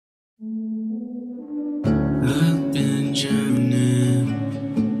I've been drowning,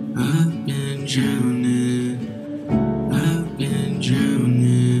 I've been drowning, I've been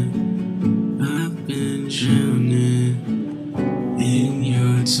drowning, I've been drowning in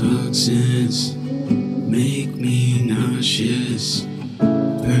your toxins. Make me nauseous.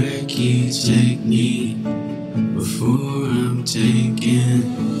 Perky, take me before I'm taken.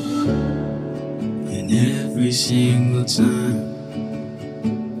 And every single time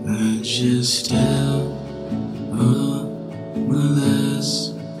I just tell all my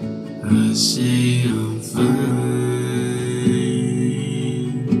lies. I say I'm fine.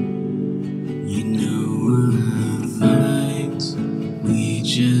 You know what I find? We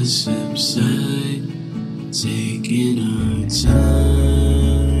just subside, taking our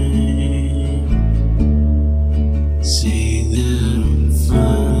time. Say that I'm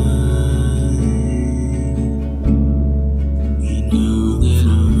fine. You know that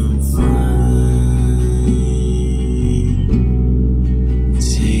I'm fine.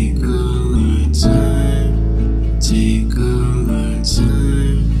 Take all our time, take all our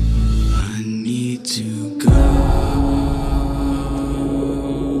time. I need to go.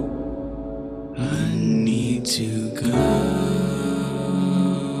 I need to go.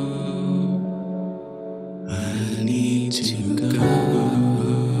 I need to go.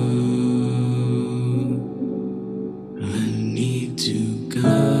 I need to go.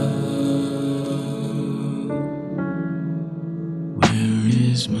 Where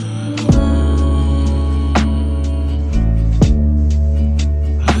is my home?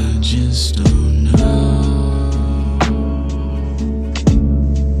 I just don't know.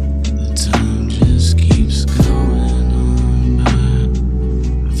 The time just keeps going on by.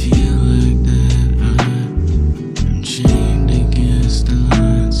 I feel like that I'm chained against the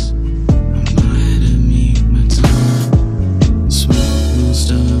lines. I might have meet my time. I smoke most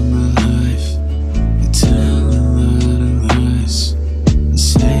of my life. I tell a lot of lies. I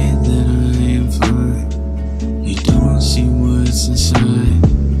say that I am fine. You don't see what's inside.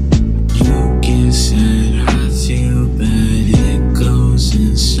 You get sad, I feel bad. It goes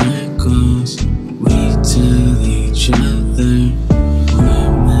in circles. We tell each other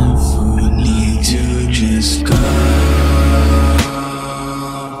we're meant for. Need to just go.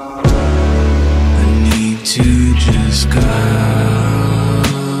 I need to just go.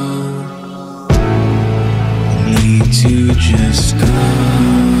 I need to just go.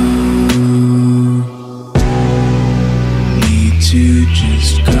 Need to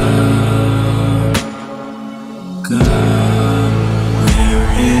just go. Go. Where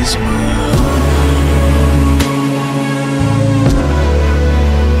is my home?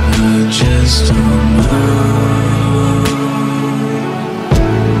 I just don't